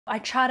I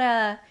try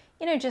to,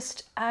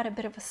 just add a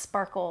bit of a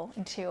sparkle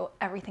into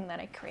everything that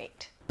I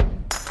create.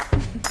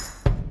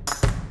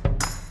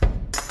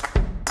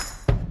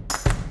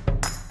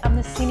 I'm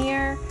the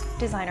senior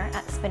designer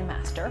at Spin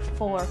Master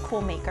for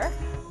Cool Maker,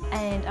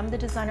 and I'm the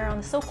designer on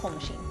the So Cool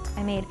machine.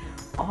 I made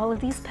all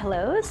of these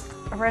pillows.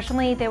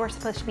 Originally, they were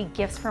supposed to be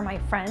gifts for my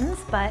friends,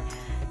 but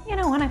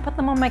when I put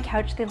them on my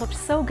couch, they looked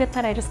so good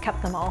that I just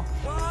kept them all.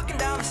 Walking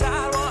down the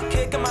sidewalk,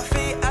 kicking my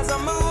feet as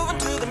I'm moving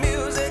to the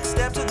music,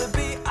 step to the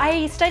beat.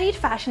 I studied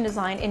fashion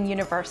design in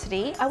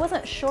university. I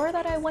wasn't sure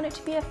that I wanted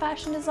to be a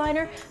fashion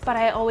designer, but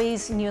I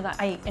always knew that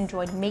I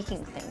enjoyed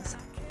making things.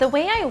 The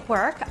way I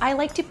work, I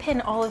like to pin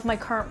all of my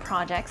current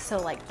projects, so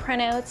like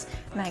printouts,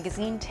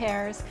 magazine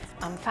tears,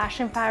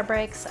 fashion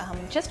fabrics,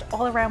 just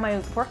all around my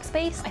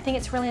workspace. I think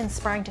it's really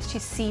inspiring just to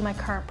see my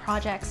current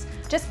projects.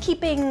 Just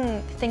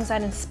keeping things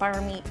that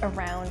inspire me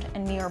around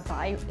and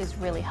nearby is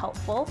really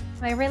helpful.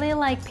 I really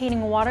like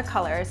painting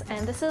watercolors,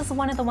 and this is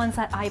one of the ones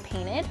that I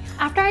painted.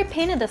 After I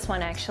painted this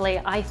one, actually,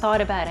 I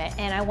thought about it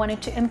and I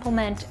wanted to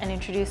implement and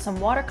introduce some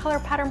watercolor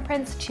pattern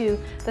prints to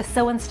the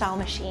Sew and Style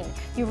machine.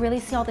 You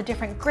really see all the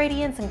different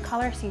gradients and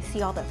colors. You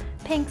see all the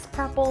pinks,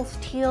 purples,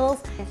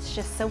 teals. It's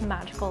just so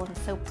magical and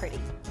so pretty.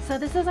 So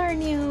this is our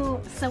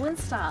new Sew and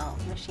Style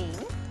machine.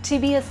 To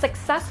be a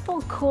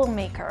successful cool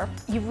maker,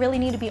 you really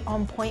need to be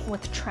on point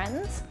with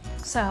trends.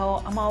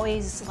 So I'm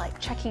always like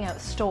checking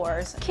out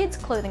stores, kids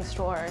clothing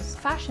stores,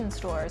 fashion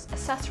stores,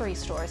 accessory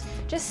stores,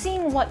 just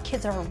seeing what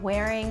kids are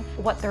wearing,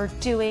 what they're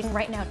doing.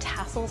 Right now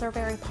tassels are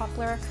very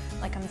popular,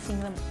 like I'm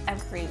seeing them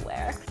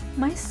everywhere.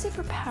 My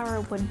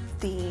superpower would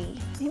be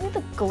maybe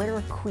the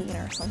glitter queen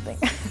or something.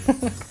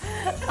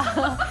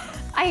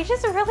 I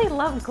just really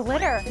love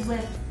glitter.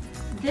 With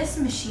this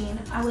machine,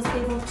 I was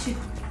able to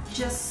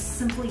just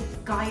simply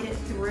guide it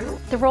through.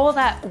 The role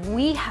that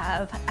we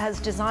have as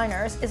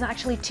designers is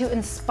actually to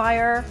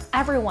inspire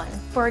everyone.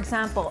 For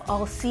example,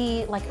 I'll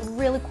see like a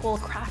really cool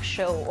craft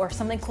show or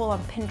something cool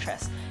on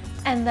Pinterest,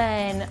 and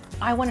then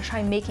I want to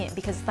try making it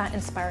because that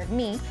inspired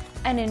me,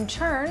 and in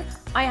turn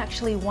I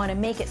actually want to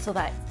make it so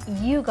that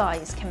you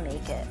guys can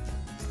make it.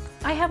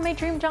 I have my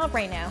dream job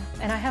right now,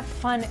 and I have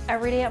fun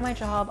every day at my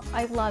job.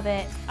 I love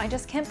it. I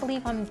just can't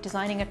believe I'm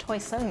designing a toy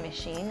sewing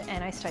machine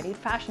and I studied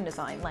fashion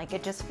design. Like,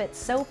 it just fits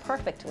so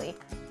perfectly.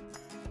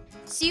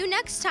 See you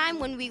next time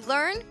when we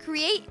learn,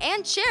 create,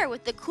 and share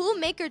with the Cool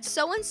Maker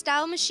Sew and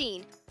Style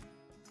machine.